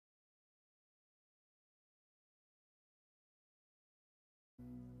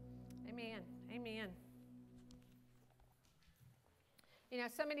You know,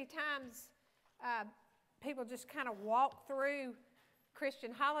 so many times people just kind of walk through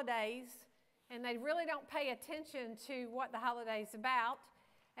Christian holidays and they really don't pay attention to what the holiday's about.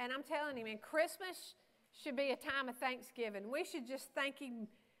 And I'm telling you, man, Christmas should be a time of thanksgiving. We should just thank Him.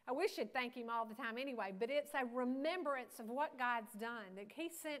 We should thank Him all the time anyway, but it's a remembrance of what God's done, that He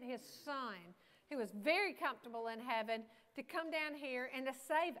sent His Son, who was very comfortable in heaven, to come down here and to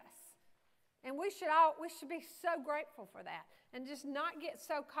save us. And we should be so grateful for that and just not get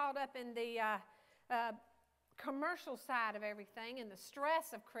so caught up in the commercial side of everything and the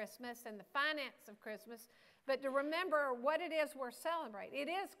stress of Christmas and the finance of Christmas, but to remember what it is we're celebrating. It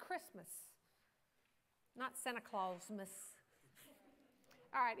is Christmas, not Santa Clausmas.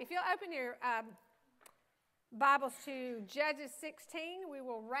 All right, if you'll open your Bibles to Judges 16, we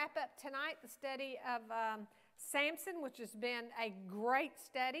will wrap up tonight the study of Samson, which has been a great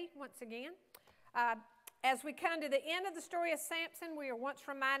study once again. As we come to the end of the story of Samson, we are once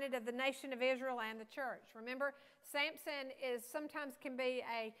reminded of the nation of Israel and the church. Remember, Samson sometimes can be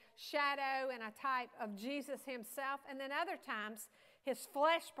a shadow and a type of Jesus himself, and then other times his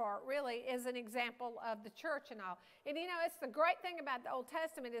flesh part really is an example of the church and all. And you know, it's the great thing about the Old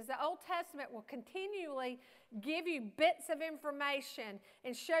Testament is the Old Testament will continually give you bits of information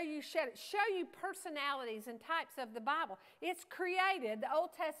and show you personalities and types of the Bible. It's created, the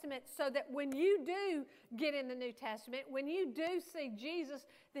Old Testament, so that when you do get in the New Testament, when you do see Jesus,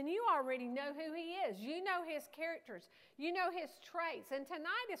 then you already know who He is. You know His characters. You know His traits. And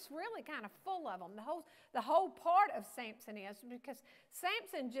tonight it's really kind of full of them. The whole part of Samson is because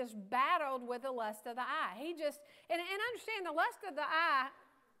Samson just battled with the lust of the eye. And understand the lust of the eye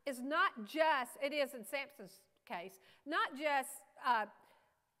is not just, it is in Samson's case, not just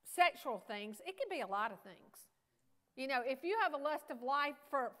sexual things. It can be a lot of things. You know, if you have a lust of life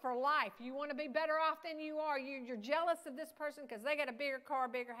for life, you want to be better off than you are, you're jealous of this person because they got a bigger car,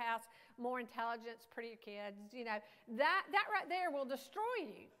 bigger house, more intelligence, prettier kids, you know, that right there will destroy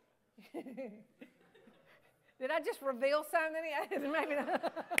you. Did I just reveal something? Maybe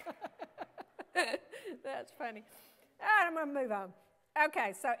not. That's funny. All right, I'm going to move on.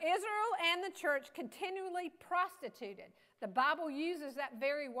 Okay, so Israel and the church continually prostituted. The Bible uses that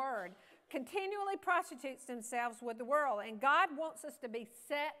very word. Continually prostitutes themselves with the world. And God wants us to be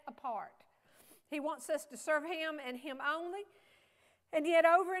set apart. He wants us to serve Him and Him only. And yet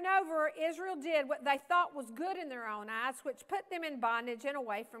over and over, Israel did what they thought was good in their own eyes, which put them in bondage and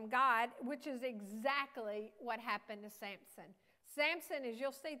away from God, which is exactly what happened to Samson. Samson, as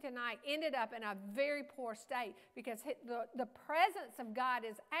you'll see tonight, ended up in a very poor state because the presence of God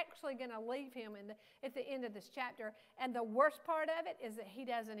is actually going to leave him at the end of this chapter. And the worst part of it is that he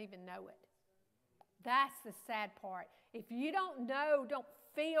doesn't even know it. That's the sad part. If you don't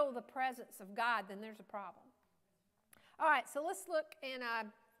feel the presence of God, then there's a problem. All right, so let's look in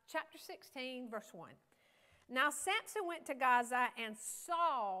chapter 16, verse 1. Now Samson went to Gaza and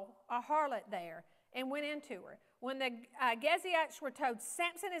saw a harlot there and went into her. When the Gezites were told,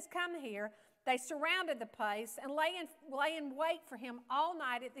 Samson has come here, they surrounded the place and lay in wait for him all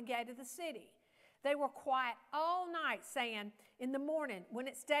night at the gate of the city. They were quiet all night, saying, in the morning, when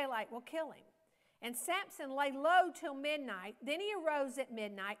it's daylight, we'll kill him. And Samson lay low till midnight. Then he arose at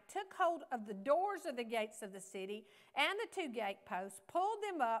midnight, took hold of the doors of the gates of the city and the 2 gate posts, pulled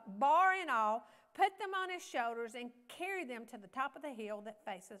them up, bar and all, put them on his shoulders, and carried them to the top of the hill that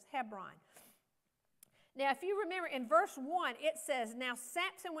faces Hebron. Now, if you remember in verse 1, it says, now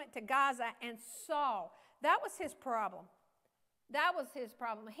Samson went to Gaza and saw. That was his problem. That was his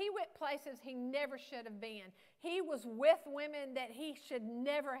problem. He went places he never should have been. He was with women that he should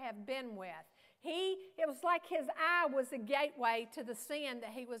never have been with. It was like his eye was a gateway to the sin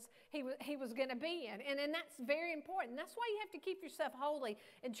that he was going to be in. And that's very important. That's why you have to keep yourself holy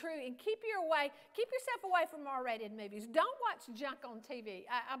and true and keep yourself away from R-rated movies. Don't watch junk on TV.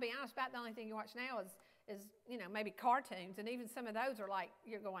 I'll be honest, about the only thing you watch now is maybe cartoons, and even some of those are like,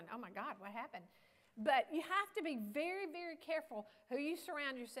 you're going, oh my God, what happened? But you have to be very, very careful who you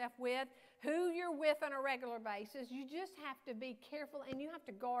surround yourself with, who you're with on a regular basis. You just have to be careful, and you have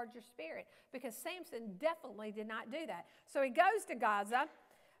to guard your spirit, because Samson definitely did not do that. So he goes to Gaza,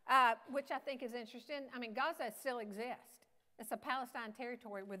 which I think is interesting. I mean, Gaza still exists. It's a Palestine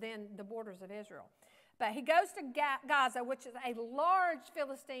territory within the borders of Israel. But he goes to Gaza, which is a large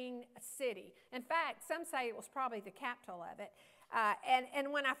Philistine city. In fact, some say it was probably the capital of it.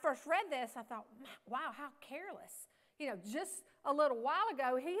 And when I first read this, I thought, wow, how careless. You know, just a little while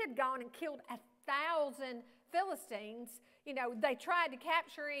ago, he had gone and killed 1,000 Philistines. You know, they tried to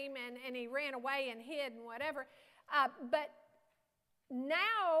capture him, and he ran away and hid and whatever. But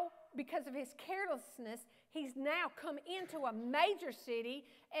now, because of his carelessness, He's now come into a major city,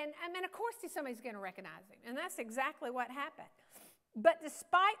 and I mean, of course, somebody's going to recognize him, and that's exactly what happened. But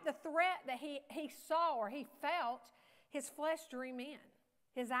despite the threat that he saw or he felt, his flesh drew him in.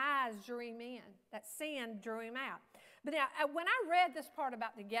 His eyes drew him in. That sin drew him out. But now, when I read this part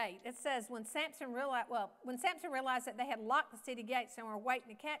about the gate, it says when Samson realized that they had locked the city gates and were waiting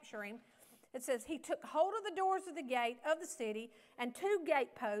to capture him, it says he took hold of the doors of the gate of the city and 2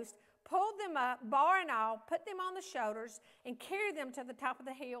 gate posts, pulled them up, bar and all, put them on the shoulders, and carried them to the top of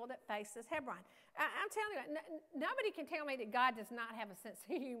the hill that faces Hebron. I'm telling you, nobody can tell me that God does not have a sense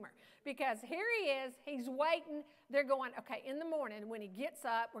of humor, because here he is, he's waiting. They're going, okay, in the morning when he gets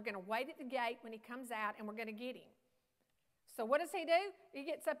up, we're going to wait at the gate when he comes out, and we're going to get him. So what does he do? He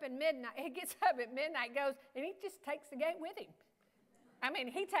gets up at midnight. He gets up at midnight, goes, and he just takes the gate with him. I mean,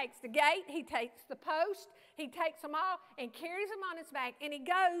 he takes the gate, he takes the post, he takes them all and carries them on his back, and he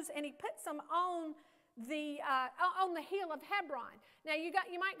goes and he puts them on the hill of Hebron. Now,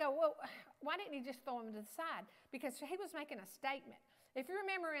 you might go, well, why didn't he just throw them to the side? Because he was making a statement. If you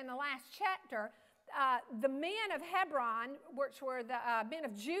remember in the last chapter, the men of Hebron, which were the men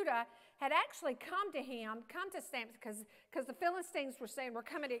of Judah, had actually come to Samson, because the Philistines were saying, we're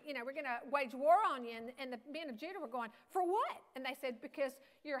coming to, we're going to wage war on you. And the men of Judah were going, for what? And they said, because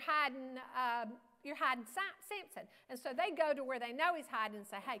you're hiding Samson. And so they go to where they know he's hiding and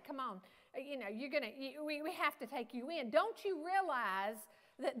say, hey, come on, we have to take you in. Don't you realize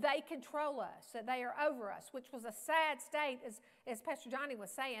that they control us, that they are over us, which was a sad state, as Pastor Johnny was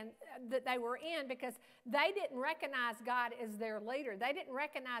saying, that they were in, because they didn't recognize God as their leader. They didn't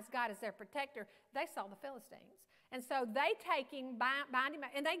recognize God as their protector. They saw the Philistines. And so they take him, bind him,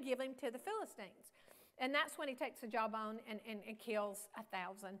 and they give him to the Philistines. And that's when he takes the jawbone and kills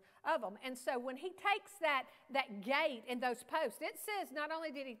 1,000 of them. And so when he takes that gate and those posts, it says not only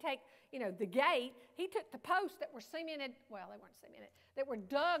did he take, the gate, he took the posts that were cemented, well, they weren't cemented, that were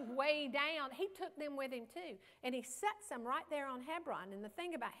dug way down. He took them with him too. And he sets them right there on Hebron. And the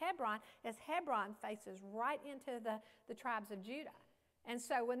thing about Hebron is Hebron faces right into the tribes of Judah. And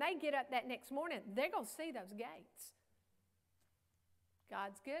so when they get up that next morning, they're going to see those gates.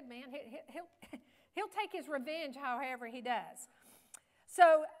 God's good, man. He'll take his revenge however he does.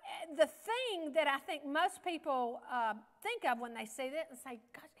 So the thing that I think most people think of when they see that and say,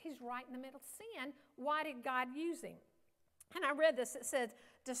 gosh, he's right in the middle of sin. Why did God use him? And I read this. It says,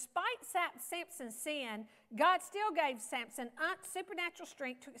 despite Samson's sin, God still gave Samson supernatural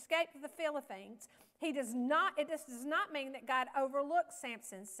strength to escape the Philistines. It does not mean that God overlooked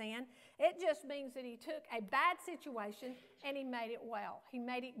Samson's sin. It just means that he took a bad situation and he made it well. He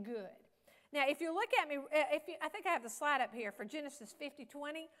made it good. Now, if you look at me, I think I have the slide up here for Genesis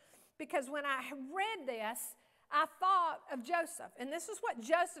 50:20, because when I read this, I thought of Joseph. And this is what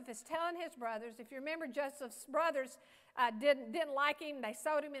Joseph is telling his brothers. If you remember, Joseph's brothers didn't like him. They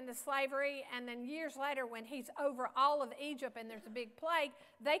sold him into slavery. And then years later, when he's over all of Egypt and there's a big plague,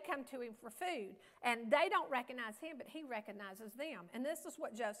 they come to him for food. And they don't recognize him, but he recognizes them. And this is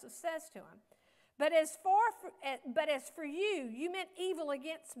what Joseph says to him. But as for you, you meant evil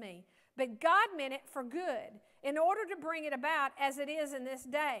against me. But God meant it for good, in order to bring it about as it is in this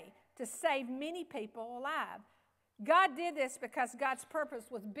day, to save many people alive. God did this because God's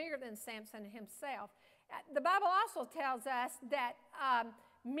purpose was bigger than Samson himself. The Bible also tells us that not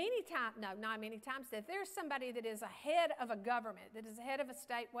many times, that there's somebody that is a head of a government, that is a head of a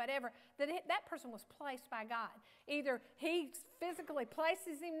state, whatever, that person was placed by God. Either he physically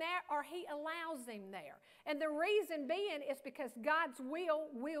places him there or he allows him there. And the reason being is because God's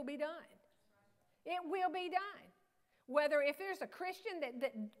will be done. It will be done. Whether if there's a Christian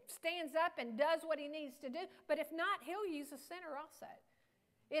that stands up and does what he needs to do, but if not, he'll use a sinner also.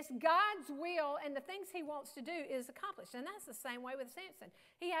 It's God's will, and the things he wants to do is accomplished. And that's the same way with Samson.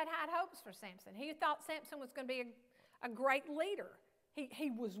 He had high hopes for Samson. He thought Samson was going to be a great leader.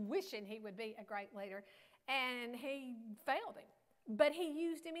 He was wishing he would be a great leader, and he failed him. But he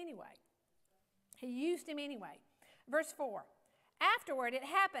used him anyway. He used him anyway. Verse 4. Afterward, it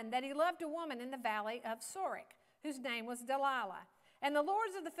happened that he loved a woman in the valley of Sorek, whose name was Delilah. And the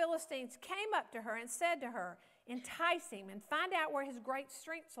lords of the Philistines came up to her and said to her, entice him and find out where his great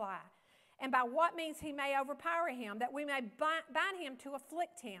strengths lie, and by what means he may overpower him, that we may bind him to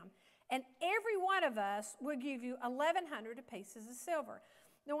afflict him. And every one of us will give you 1,100 pieces of silver.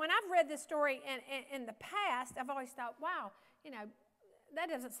 Now, when I've read this story in the past, I've always thought, wow, that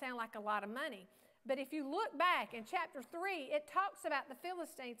doesn't sound like a lot of money. But if you look back in chapter 3, it talks about the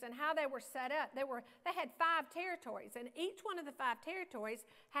Philistines and how they were set up. They had 5 territories, and each one of the 5 territories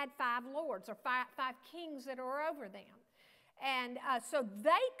had 5 lords or five kings that were over them. And so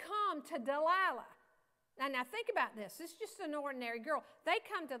they come to Delilah. Now think about this. This is just an ordinary girl. They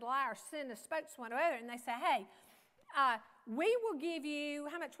come to Delilah or send a spokesman or whatever, and they say, hey, we will give you,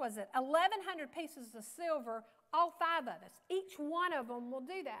 how much was it? 1,100 pieces of silver, all 5 of us. Each one of them will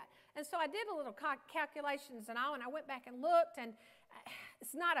do that. And so I did a little calculations and all, and I went back and looked, and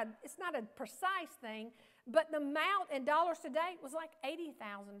it's not a precise thing, but the amount in dollars today was like $80,000.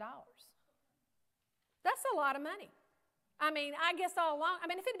 That's a lot of money. I mean, I guess all along, if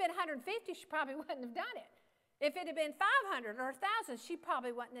it had been 150, she probably wouldn't have done it. If it had been 500 or 1,000, she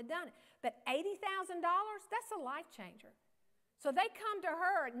probably wouldn't have done it. But $80,000, that's a life changer. So they come to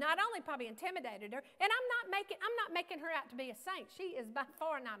her, not only probably intimidated her, and I'm not making her out to be a saint. She is by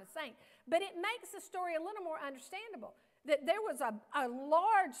far not a saint. But it makes the story a little more understandable. That there was a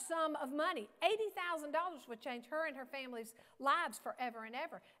large sum of money. $80,000 would change her and her family's lives forever and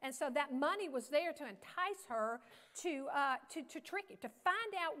ever. And so that money was there to entice her to trick him, to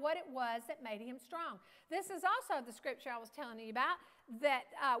find out what it was that made him strong. This is also the scripture I was telling you about, that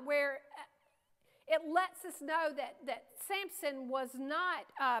where it lets us know that Samson was not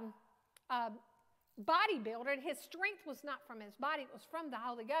bodybuilder. His strength was not from his body, it was from the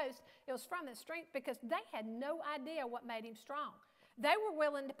Holy Ghost. It was from his strength, because they had no idea what made him strong. They were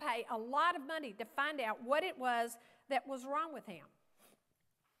willing to pay a lot of money to find out what it was that was wrong with him.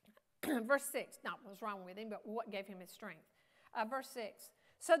 Verse 6, not what was wrong with him, but what gave him his strength. Verse 6,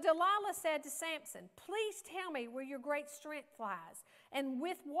 so Delilah said to Samson, please tell me where your great strength lies, and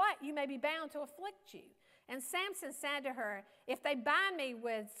with what you may be bound to afflict you. And Samson said to her, if they bind me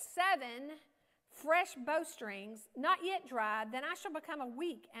with 7 fresh bowstrings, not yet dried, then I shall become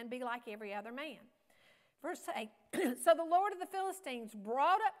weak and be like every other man. Verse 8, so the Lord of the Philistines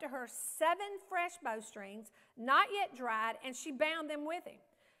brought up to her 7 fresh bowstrings, not yet dried, and she bound them with him.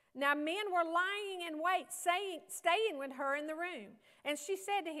 Now men were lying in wait, staying with her in the room. And she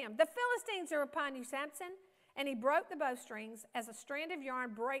said to him, the Philistines are upon you, Samson. And he broke the bowstrings as a strand of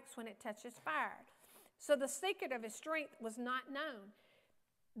yarn breaks when it touches fire. So the secret of his strength was not known.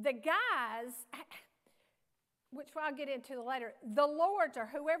 The guys, which I'll get into later, the lords or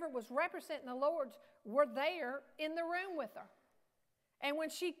whoever was representing the lords were there in the room with her. And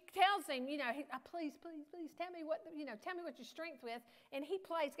when she tells him, please tell me what your strength with, and he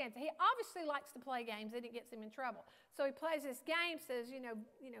plays games. He obviously likes to play games, and it gets him in trouble. So he plays this game, says,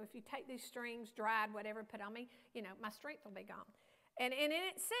 if you take these strings, dried, whatever, put on me, my strength will be gone. And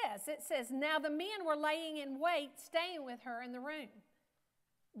it says, now the men were laying in wait, staying with her in the room.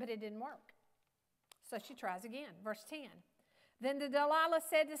 But it didn't work. So she tries again. Verse 10. Then Delilah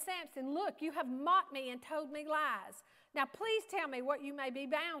said to Samson, look, you have mocked me and told me lies. Now please tell me what you may be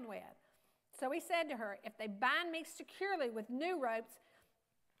bound with. So he said to her, if they bind me securely with new ropes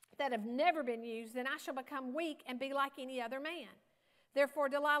that have never been used, then I shall become weak and be like any other man. Therefore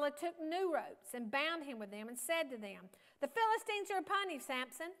Delilah took new ropes and bound him with them and said to them, the Philistines are upon you,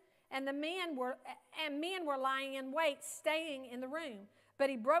 Samson. And men were lying in wait, staying in the room. But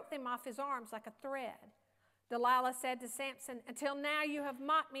he broke them off his arms like a thread. Delilah said to Samson, until now you have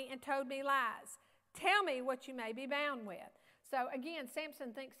mocked me and told me lies. Tell me what you may be bound with. So again,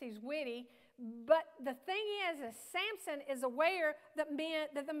 Samson thinks he's witty, but the thing is Samson is aware that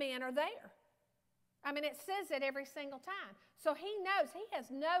the men are there. It says it every single time. So he knows he has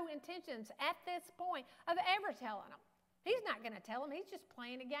no intentions at this point of ever telling them. He's not going to tell them. He's just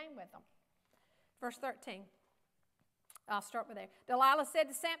playing a game with them. Verse 13. I'll start with there. Delilah said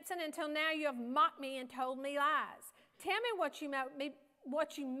to Samson, until now you have mocked me and told me lies. Tell me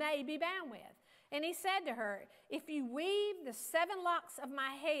what you may be bound with. And he said to her, if you weave the 7 locks of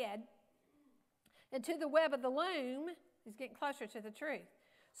my head into the web of the loom, he's getting closer to the truth.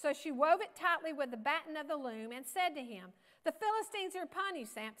 So she wove it tightly with the batten of the loom and said to him, the Philistines are upon you,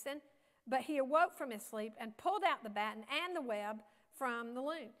 Samson. But he awoke from his sleep and pulled out the batten and the web from the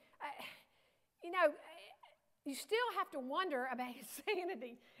loom. You still have to wonder about his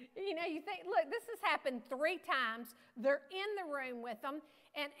sanity. You think, look, this has happened 3 times. They're in the room with them.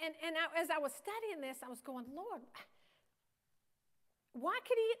 And as I was studying this, I was going, Lord, why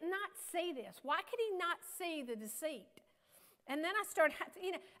could he not see this? Why could he not see the deceit? And then I started,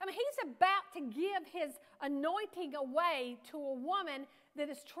 he's about to give his anointing away to a woman that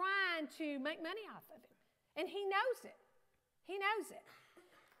is trying to make money off of him. And he knows it. He knows it.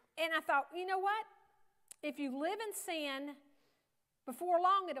 And I thought, you know what? If you live in sin, before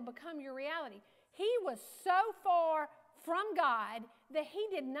long it'll become your reality. He was so far from God that he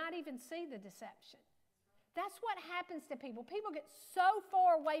did not even see the deception. That's what happens to people. People get so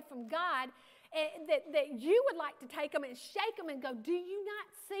far away from God that you would like to take them and shake them and go, do you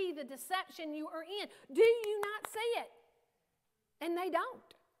not see the deception you are in? Do you not see it? And they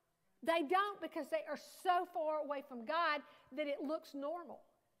don't. They don't, because they are so far away from God that it looks normal.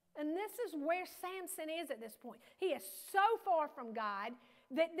 And this is where Samson is at this point. He is so far from God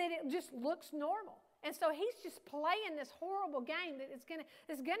that it just looks normal. And so he's just playing this horrible game that it's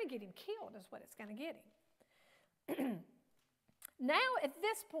gonna get him killed, is what it's going to get him. Now, at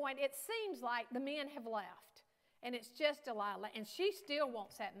this point, it seems like the men have left. And it's just Delilah. And she still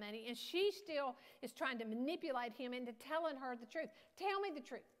wants that money. And she still is trying to manipulate him into telling her the truth. Tell me the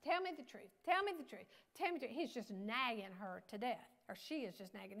truth. Tell me the truth. Tell me the truth. Tell me the truth. He's just nagging her to death. Or she is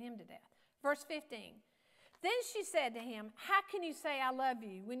just nagging him to death. Verse 15. Then she said to him, how can you say I love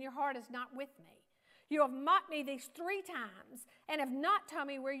you when your heart is not with me? You have mocked me these 3 times and have not told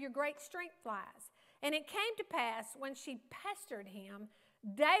me where your great strength lies. And it came to pass when she pestered him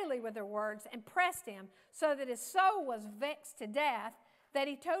daily with her words and pressed him so that his soul was vexed to death, that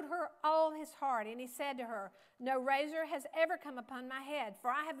he told her all his heart. And he said to her, no razor has ever come upon my head,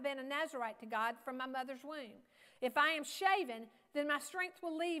 for I have been a Nazarite to God from my mother's womb. If I am shaven, then my strength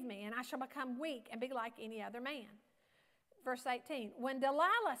will leave me, and I shall become weak and be like any other man. Verse 18, when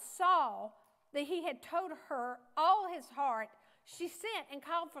Delilah saw that he had told her all his heart, she sent and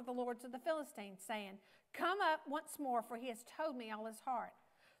called for the lords of the Philistines, saying, come up once more, for he has told me all his heart.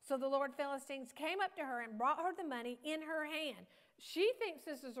 So the Lord Philistines came up to her and brought her the money in her hand. She thinks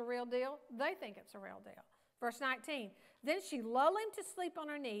this is a real deal. They think it's a real deal. Verse 19, then she lulled him to sleep on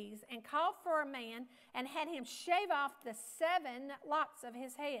her knees and called for a man and had him shave off the 7 locks of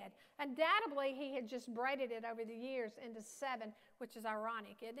his head. Undoubtedly, he had just braided it over the years into 7, which is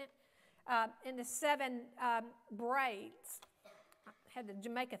ironic, isn't it? Into 7 braids. I had the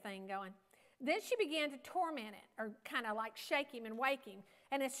Jamaica thing going. Then she began to torment it, or kind of like shake him and wake him,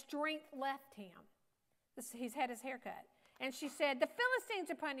 and his strength left him. He's had his hair cut. And she said, the Philistines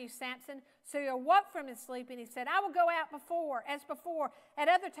are upon you, Samson. So he awoke from his sleep, and he said, I will go out as before, at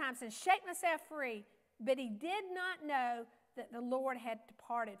other times, and shake myself free. But he did not know that the Lord had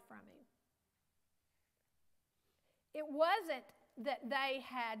departed from him. It wasn't that they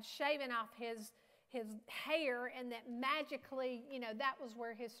had shaven off his hair and that magically, that was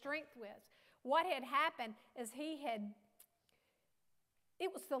where his strength was. What had happened is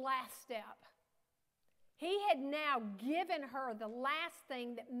it was the last step. He had now given her the last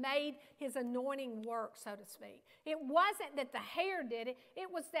thing that made his anointing work, so to speak. It wasn't that the hair did it.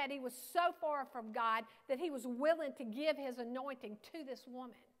 It was that he was so far from God that he was willing to give his anointing to this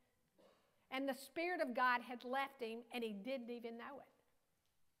woman. And the Spirit of God had left him, and he didn't even know it.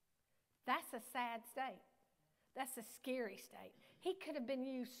 That's a sad state. That's a scary state. He could have been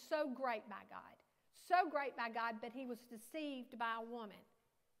used so great by God, but he was deceived by a woman.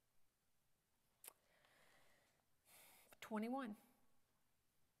 21.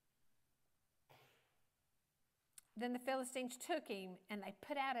 Then the Philistines took him and they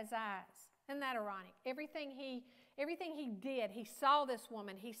put out his eyes. Isn't that ironic? Everything he did, he saw this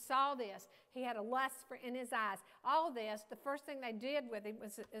woman, he saw this, he had a lust in his eyes. All this, the first thing they did with him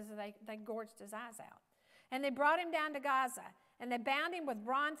was they gorged his eyes out. And they brought him down to Gaza, and they bound him with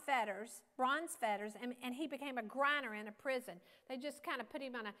bronze fetters, and he became a grinder in a prison. They just kind of put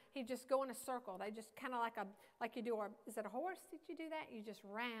him he'd just go in a circle. They just kind of like you do, is it a horse that you do that? You just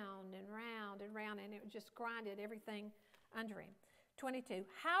round and round and round, and it just grinded everything under him. 22,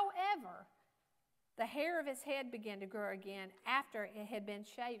 however, the hair of his head began to grow again after it had been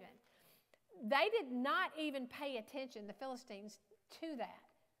shaven. They did not even pay attention, the Philistines, to that.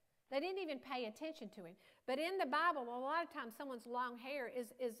 They didn't even pay attention to him. But in the Bible, a lot of times someone's long hair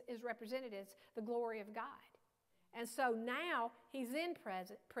is represented as the glory of God. And so now he's in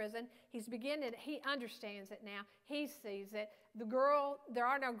prison. He understands it now. He sees it. There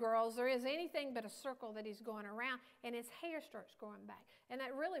are no girls. There is anything but a circle that he's going around, and his hair starts growing back. And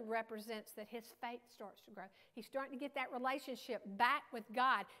that really represents that his faith starts to grow. He's starting to get that relationship back with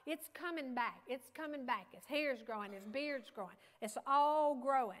God. It's coming back. It's coming back. His hair's growing. His beard's growing. It's all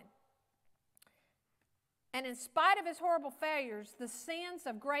growing. And in spite of his horrible failures, the sins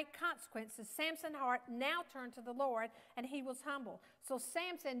of great consequences, Samson's heart now turned to the Lord, and he was humble. So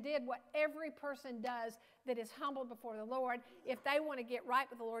Samson did what every person does that is humble before the Lord. If they want to get right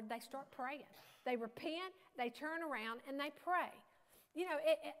with the Lord, they start praying. They repent, they turn around, and they pray.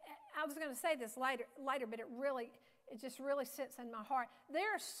 I was going to say this later, but it just really sits in my heart.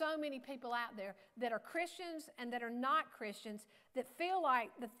 There are so many people out there that are Christians and that are not Christians that feel like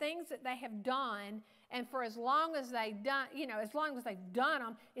the things that they have done, and for as long as they've done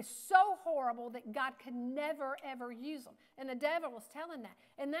them, is so horrible that God can never, ever use them. And the devil is telling that.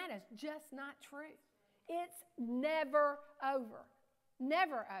 And that is just not true. It's never over.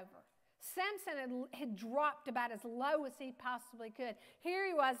 Never over. Samson had dropped about as low as he possibly could. Here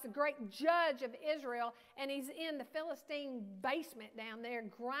he was, the great judge of Israel, and he's in the Philistine basement down there,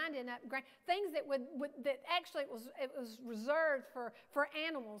 grinding up things that that actually it was reserved for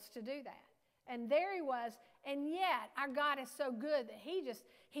animals to do that. And there he was, and yet our God is so good that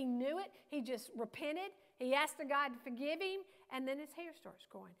he knew it. He just repented. He asked the God to forgive him, and then his hair starts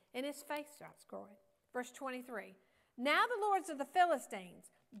growing, and his face starts growing. Verse 23. Now the lords of the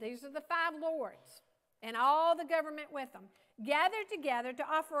Philistines, these are the 5 lords, and all the government with them, gathered together to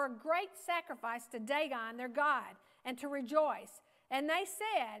offer a great sacrifice to Dagon, their god, and to rejoice. And they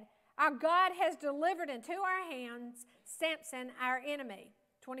said, our God has delivered into our hands Samson, our enemy.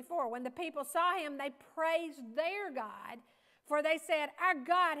 24. When the people saw him, they praised their God, for they said, our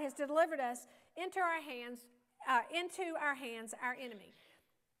God has delivered us into our hands, our enemy.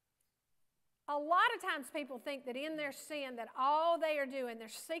 A lot of times people think that in their sin, that all they are doing, their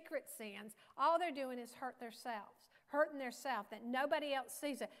secret sins, all they're doing is hurting themselves, that nobody else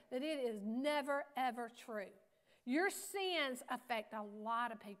sees it, that it is never, ever true. Your sins affect a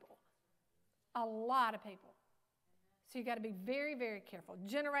lot of people. A lot of people. So you've got to be very, very careful.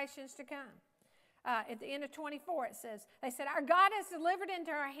 Generations to come. At the end of 24, it says, they said, our God has delivered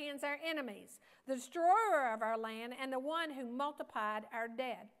into our hands our enemies, the destroyer of our land, and the one who multiplied our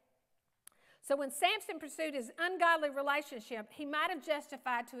dead. So when Samson pursued his ungodly relationship, he might have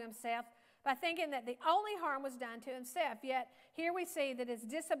justified to himself by thinking that the only harm was done to himself. Yet here we see that his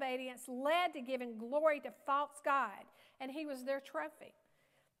disobedience led to giving glory to false God, and he was their trophy.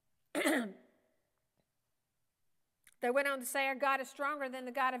 They went on to say, our God is stronger than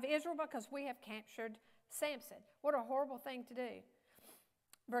the God of Israel because we have captured Samson. What a horrible thing to do.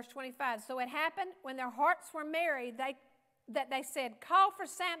 Verse 25, so it happened when their hearts were merry that they said, call for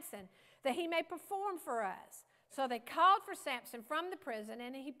Samson, that he may perform for us. So they called for Samson from the prison,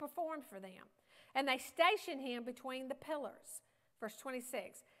 and he performed for them. And they stationed him between the pillars. Verse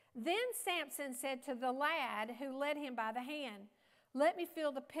 26, then Samson said to the lad who led him by the hand, let me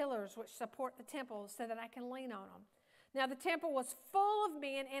feel the pillars which support the temple so that I can lean on them. Now the temple was full of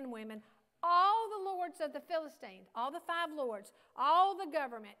men and women, all the lords of the Philistines, all the 5 lords, all the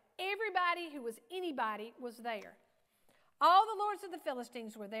government, everybody who was anybody was there. All the lords of the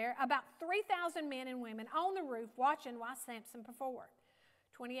Philistines were there, about 3,000 men and women on the roof watching while Samson performed.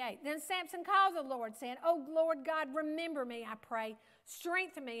 28. Then Samson called the Lord, saying, O Lord God, remember me, I pray.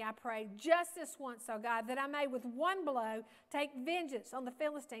 Strengthen me, I pray, just this once, O God, that I may with one blow take vengeance on the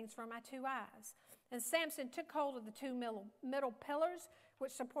Philistines for my 2 eyes. And Samson took hold of the 2 middle pillars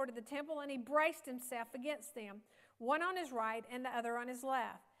which supported the temple, and he braced himself against them, one on his right and the other on his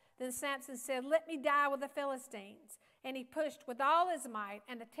left. Then Samson said, let me die with the Philistines. And he pushed with all his might,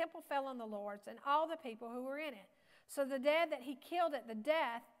 and the temple fell on the lords and all the people who were in it. So the dead that he killed at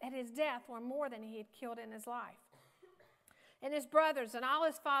his death were more than he had killed in his life. And his brothers and all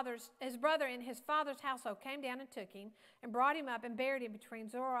his brother and his father's household came down and took him and brought him up and buried him between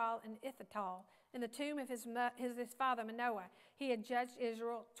Zoral and Ithtal in the tomb of his father Manoah. He had judged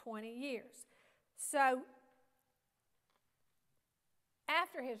Israel 20 years. So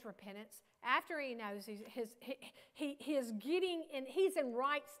after his repentance, after he knows he's in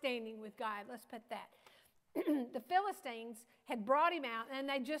right standing with God, let's put that. The Philistines had brought him out, and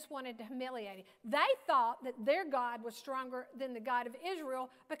they just wanted to humiliate him. They thought that their God was stronger than the God of Israel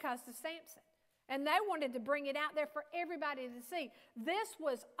because of Samson. And they wanted to bring it out there for everybody to see. This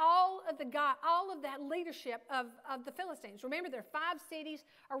was all of that leadership of the Philistines. Remember, there are 5 cities,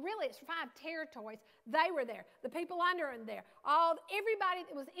 or really it's 5 territories. They were there. The people under them there. Everybody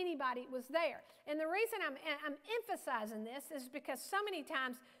that was anybody was there. And the reason I'm emphasizing this is because so many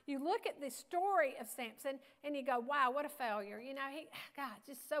times you look at the story of Samson and you go, wow, what a failure. God,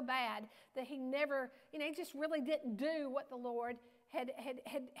 just so bad that he never, he just really didn't do what the Lord had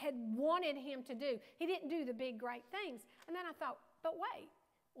wanted him to do. He didn't do the big, great things. And then I thought, but wait,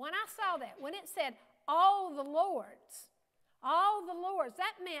 when I saw that, when it said all the lords,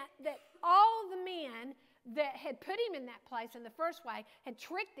 that meant that all the men that had put him in that place in the first way, had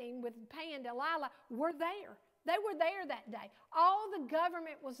tricked him with paying Delilah, were there. They were there that day. All the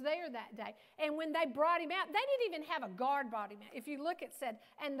government was there that day. And when they brought him out, they didn't even have a guard brought him out. If you look, it said,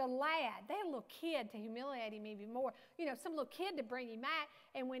 and the lad, they had a little kid to humiliate him even more. Some little kid to bring him out.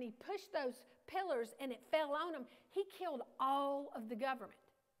 And when he pushed those pillars and it fell on him, he killed all of the government.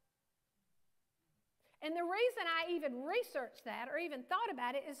 And the reason I even researched that or even thought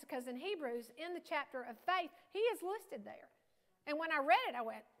about it is because in Hebrews, in the chapter of faith, he is listed there. And when I read it, I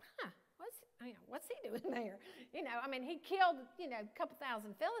went, what's he doing there? I mean, he killed, a couple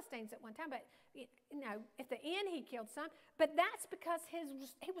thousand Philistines at one time, but, at the end he killed some. But that's because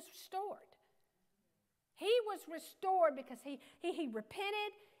he was restored. He was restored because he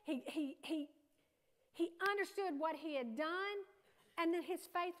repented. He understood what he had done. And then his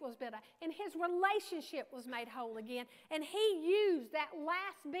faith was built up. And his relationship was made whole again. And he used that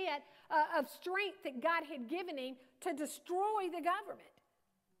last bit of strength that God had given him to destroy the government.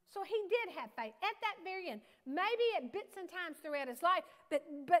 So he did have faith at that very end. Maybe at bits and times throughout his life. But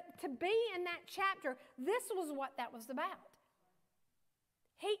to be in that chapter, this was what that was about.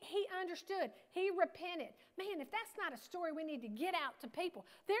 He understood. He repented. Man, if that's not a story we need to get out to people.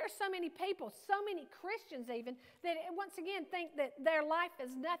 There are so many people, so many Christians even, that once again think that their life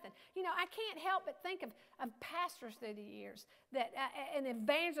is nothing. I can't help but think of pastors through the years, and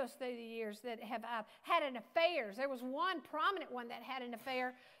evangelists through the years that have had an affairs. There was one prominent one that had an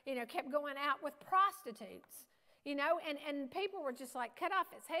affair, kept going out with prostitutes. And people were just like, cut off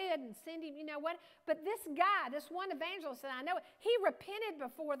his head and send him, what? But this guy, this one evangelist that I know, he repented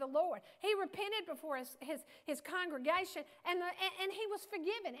before the Lord. He repented before his congregation, and he was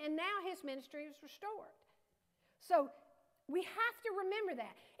forgiven, and now his ministry is restored. So we have to remember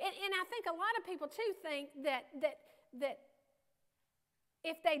that. And I think a lot of people, too, think that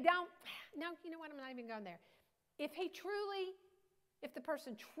if they don't, no, you know what, I'm not even going there. If the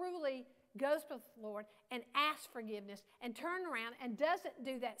person truly goes to the Lord and asks forgiveness and turn around and doesn't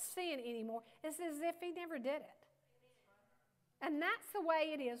do that sin anymore, it's as if he never did it. And that's the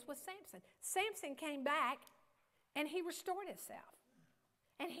way it is with Samson. Samson came back and he restored himself.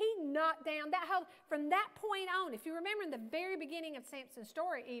 And he knocked down from that point on, if you remember in the very beginning of Samson's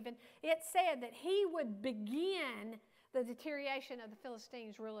story even, it said that he would begin the deterioration of the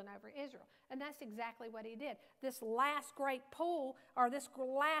Philistines ruling over Israel. And that's exactly what he did. This last great pull, or this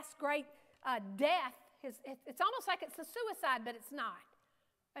last great death, it's almost like it's a suicide, but it's not.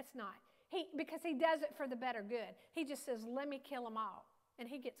 It's not. Because he does it for the better good. He just says, let me kill them all. And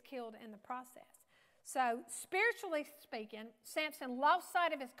he gets killed in the process. So, spiritually speaking, Samson lost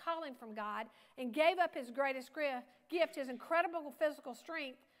sight of his calling from God and gave up his greatest gift, his incredible physical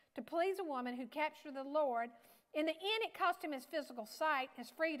strength, to please a woman who captured the Lord. In the end, it cost him his physical sight,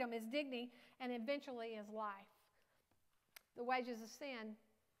 his freedom, his dignity, and eventually his life. The wages of sin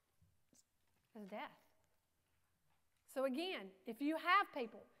is death. So again, if you have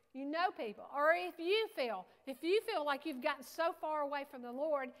people, you know people, or if you feel like you've gotten so far away from the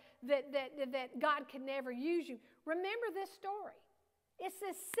Lord that God can never use you, remember this story. It's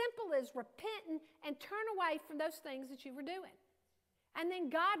as simple as repenting and turn away from those things that you were doing. And then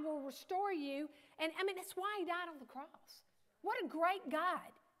God will restore you. And that's why he died on the cross. What a great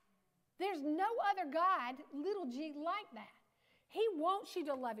God. There's no other God, little g, like that. He wants you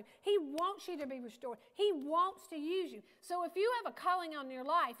to love him. He wants you to be restored. He wants to use you. So if you have a calling on your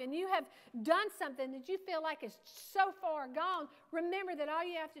life and you have done something that you feel like is so far gone, remember that all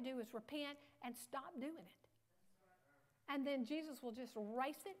you have to do is repent and stop doing it. And then Jesus will just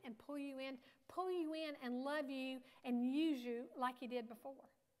erase it and pull you in and love you and use you like he did before.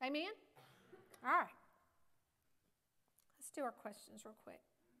 Amen? All right. Let's do our questions real quick.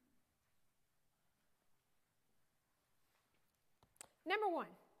 Number 1,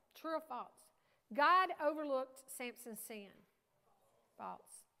 true or false? God overlooked Samson's sin.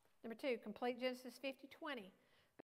 False. Number 2, complete Genesis 50:20.